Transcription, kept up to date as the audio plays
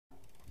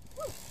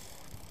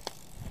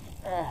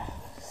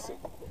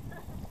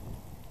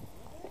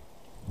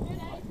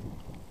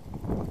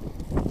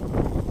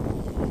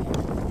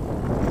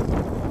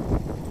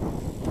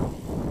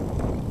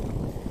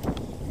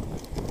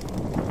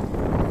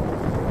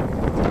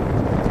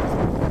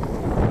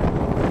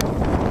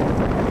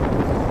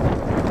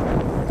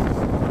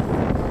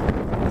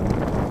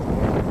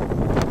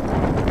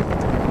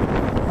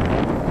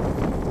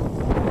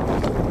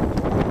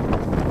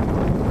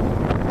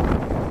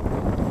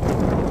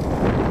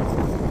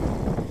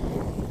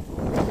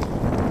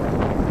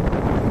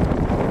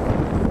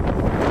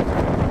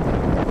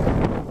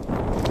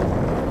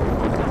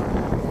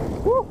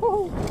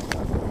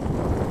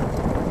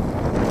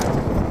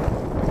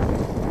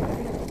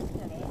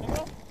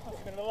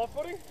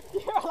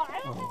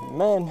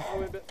Man, I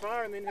went a bit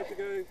far and then had to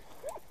go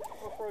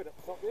off-road at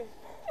the top there.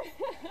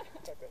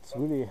 it's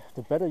really,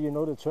 the better you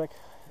know the track,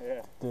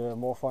 yeah, the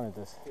more fun it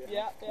is.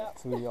 Yeah.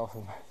 It's really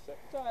awesome.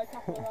 So a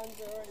couple of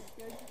runs are already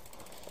good.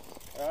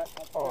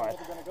 Alright, so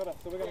we're going to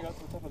go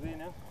to the top of there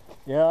now.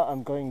 Yeah,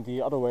 I'm going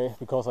the other way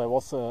because I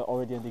was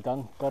already in the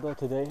gutter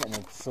today and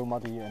it's so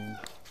muddy and...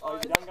 Oh,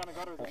 you done gun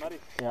gutter, is it muddy?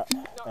 Yeah.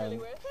 Not really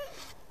worth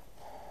it?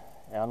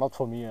 Yeah, not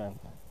for me. And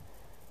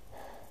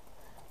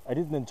I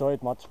didn't enjoy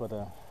it much, but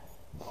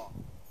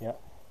yeah.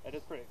 It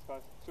is pretty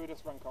exposed. Should we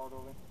just run corridor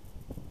then?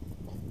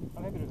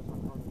 I'm happy to just run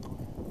corridor.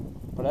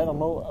 But I don't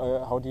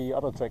know how the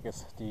other track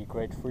is, the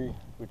grade 3,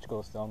 which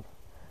goes down.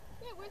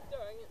 Yeah, worth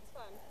doing, it's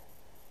fun.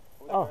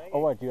 Oh,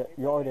 alright,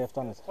 you already have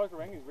done it.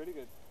 Tokarang is really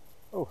good.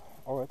 Oh,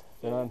 alright.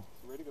 Then Yeah, it's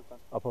really good fun.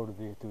 I'll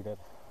probably do that.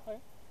 Okay.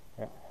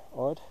 Yeah.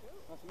 Alright.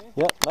 Nice to meet you.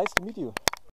 Yeah, nice to meet you.